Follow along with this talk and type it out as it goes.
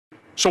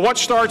So what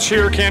starts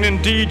here can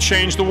indeed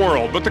change the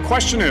world, but the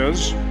question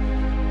is,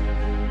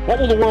 what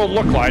will the world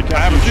look like? I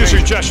have a few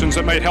suggestions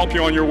that may help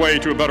you on your way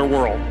to a better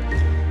world.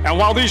 And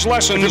while these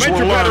lessons were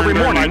learned every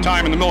morning during my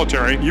time in the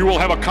military, you will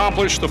have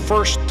accomplished the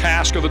first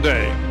task of the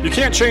day. You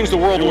can't change the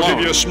world alone. It will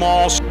give you a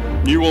small,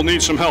 you will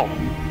need some help.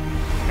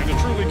 And to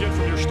truly get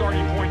from your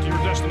starting point to your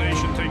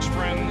destination takes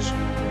friends,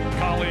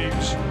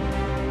 colleagues,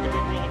 the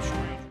goodwill of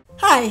strangers.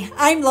 Hi,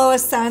 I'm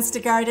Lois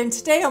Sonstegard, and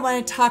today I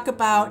want to talk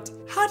about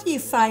how do you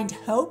find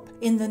hope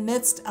in the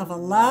midst of a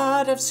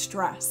lot of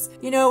stress.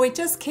 You know, we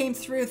just came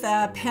through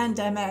the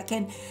pandemic,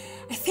 and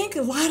I think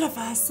a lot of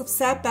us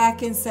sat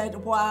back and said,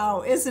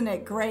 wow, isn't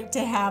it great to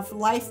have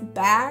life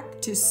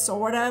back to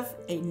sort of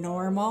a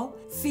normal,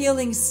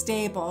 feeling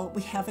stable.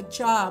 We have a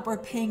job, we're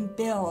paying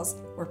bills,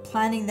 we're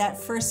planning that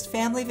first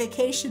family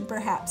vacation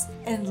perhaps,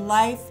 and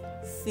life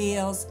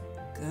feels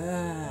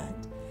good.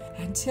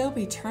 Until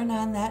we turn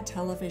on that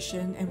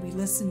television and we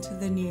listen to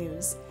the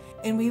news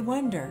and we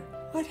wonder,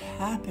 what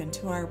happened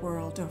to our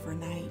world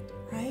overnight,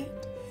 right?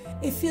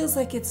 It feels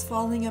like it's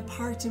falling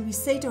apart, and we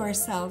say to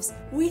ourselves,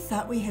 we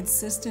thought we had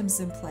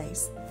systems in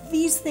place.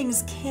 These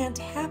things can't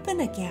happen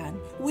again.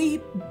 We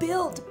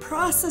built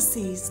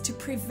processes to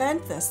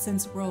prevent this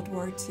since World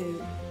War II.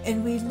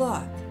 And we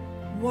look,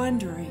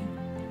 wondering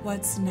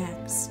what's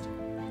next,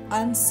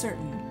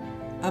 uncertain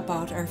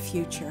about our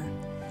future.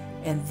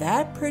 And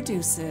that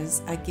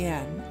produces,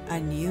 again, a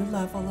new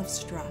level of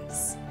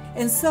stress.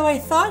 And so I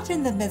thought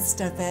in the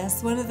midst of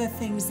this, one of the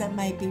things that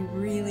might be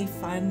really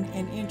fun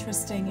and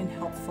interesting and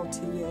helpful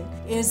to you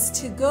is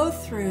to go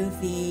through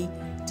the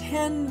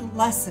 10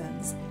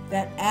 lessons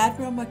that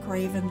Admiral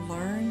McRaven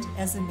learned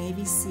as a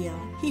Navy SEAL.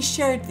 He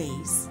shared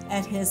these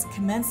at his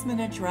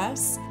commencement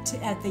address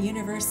at the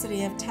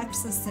University of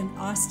Texas in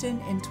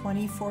Austin in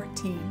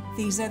 2014.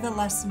 These are the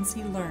lessons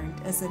he learned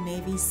as a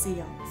Navy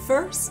SEAL.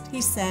 First, he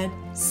said,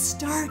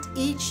 start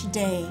each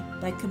day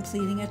by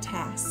completing a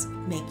task.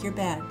 Make your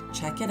bed,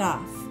 check it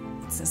off.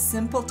 It's a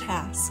simple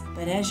task,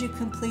 but as you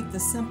complete the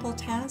simple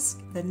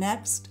task, the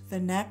next,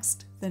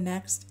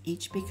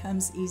 each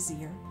becomes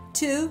easier.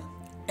 2,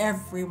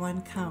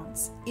 everyone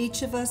counts.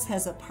 Each of us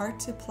has a part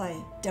to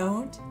play.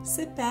 Don't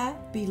sit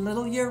back,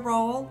 belittle your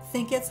role,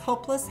 think it's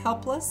hopeless,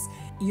 helpless.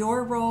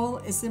 Your role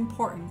is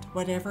important,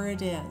 whatever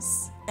it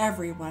is.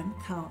 Everyone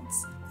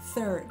counts.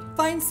 3rd,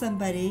 find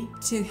somebody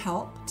to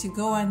help, to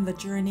go on the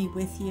journey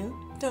with you.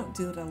 Don't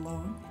do it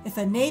alone. If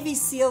a Navy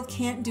SEAL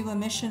can't do a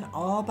mission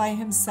all by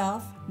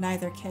himself,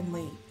 neither can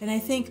we. And I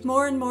think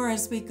more and more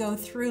as we go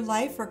through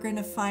life, we're going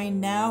to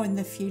find now in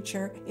the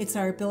future, it's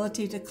our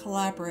ability to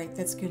collaborate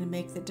that's going to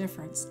make the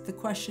difference. The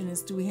question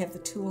is, do we have the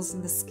tools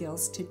and the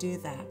skills to do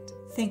that?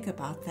 Think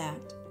about that.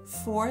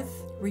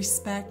 4th,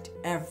 respect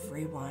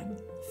everyone.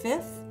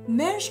 5th,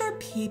 measure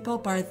people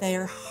by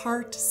their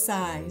heart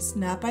size,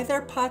 not by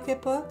their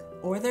pocketbook,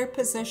 or their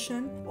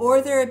position,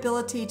 or their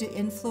ability to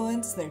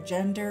influence, their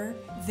gender,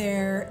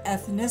 their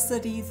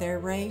ethnicity, their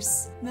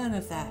race, none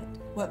of that.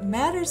 What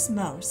matters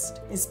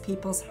most is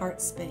people's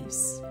heart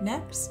space.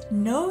 Next,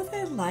 know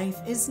that life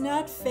is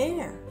not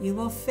fair. You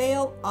will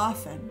fail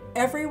often.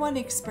 Everyone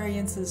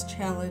experiences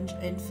challenge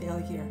and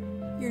failure.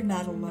 You're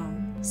not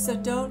alone. So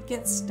don't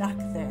get stuck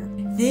there.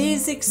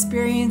 These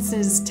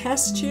experiences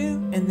test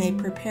you and they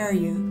prepare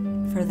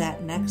you for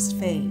that next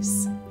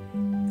phase.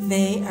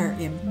 They are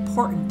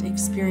important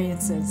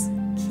experiences.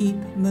 Keep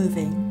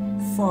moving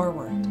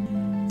forward.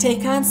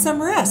 Take on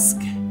some risk.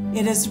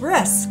 It is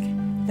risk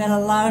that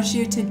allows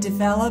you to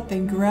develop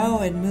and grow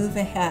and move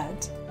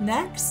ahead.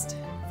 Next,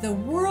 the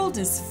world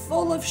is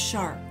full of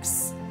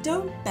sharks.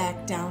 Don't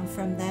back down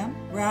from them.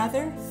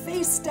 Rather,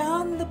 face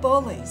down the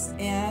bullies.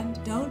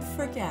 And don't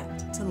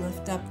forget to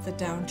lift up the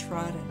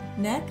downtrodden.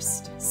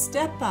 Next,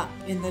 step up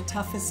in the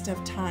toughest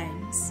of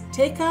times.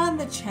 Take on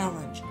the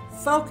challenge,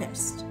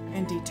 focused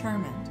and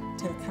determined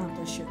to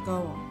accomplish your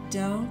goal.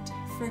 Don't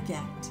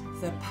forget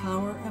the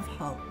power of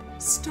hope.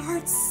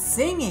 Start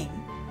singing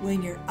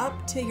when you're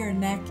up to your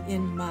neck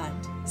in mud.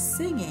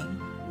 Singing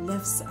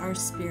lifts our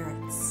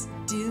spirits.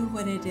 Do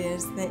what it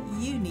is that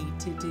you need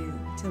to do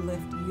to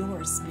lift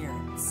your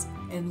spirits.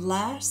 And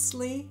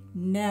lastly,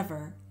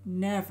 never,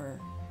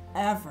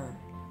 ever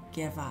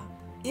give up.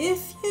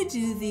 If you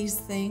do these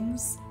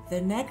things,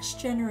 the next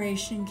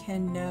generation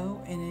can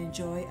know and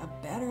enjoy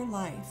a better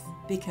life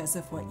because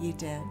of what you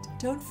did.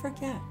 Don't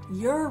forget,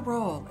 your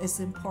role is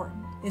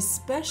important,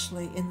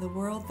 especially in the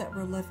world that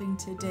we're living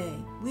today.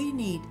 We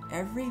need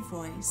every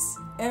voice,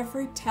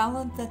 every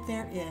talent that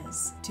there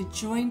is to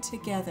join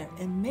together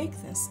and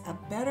make this a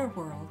better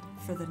world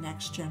for the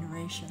next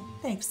generation.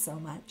 Thanks so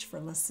much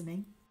for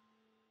listening.